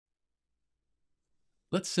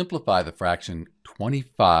Let's simplify the fraction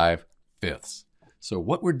 25 fifths. So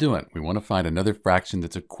what we're doing, we want to find another fraction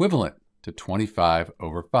that's equivalent to 25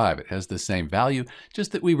 over 5. It has the same value,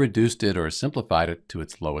 just that we reduced it or simplified it to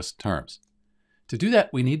its lowest terms. To do that,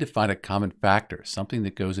 we need to find a common factor, something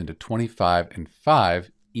that goes into 25 and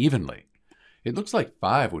 5 evenly. It looks like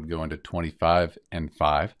 5 would go into 25 and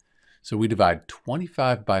 5, so we divide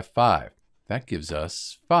 25 by 5. That gives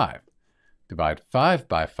us 5. Divide 5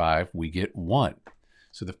 by 5, we get 1.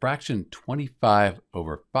 So the fraction 25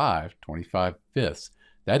 over 5, 25 fifths,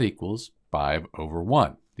 that equals 5 over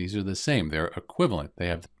 1. These are the same. They're equivalent.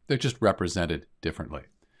 They're just represented differently.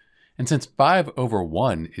 And since 5 over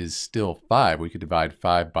 1 is still 5, we could divide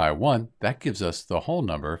 5 by 1. That gives us the whole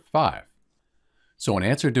number 5. So in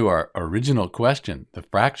answer to our original question, the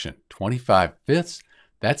fraction 25 fifths,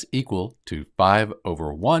 that's equal to 5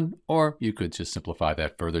 over 1, or you could just simplify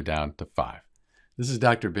that further down to 5. This is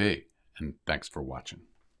Dr. B, and thanks for watching.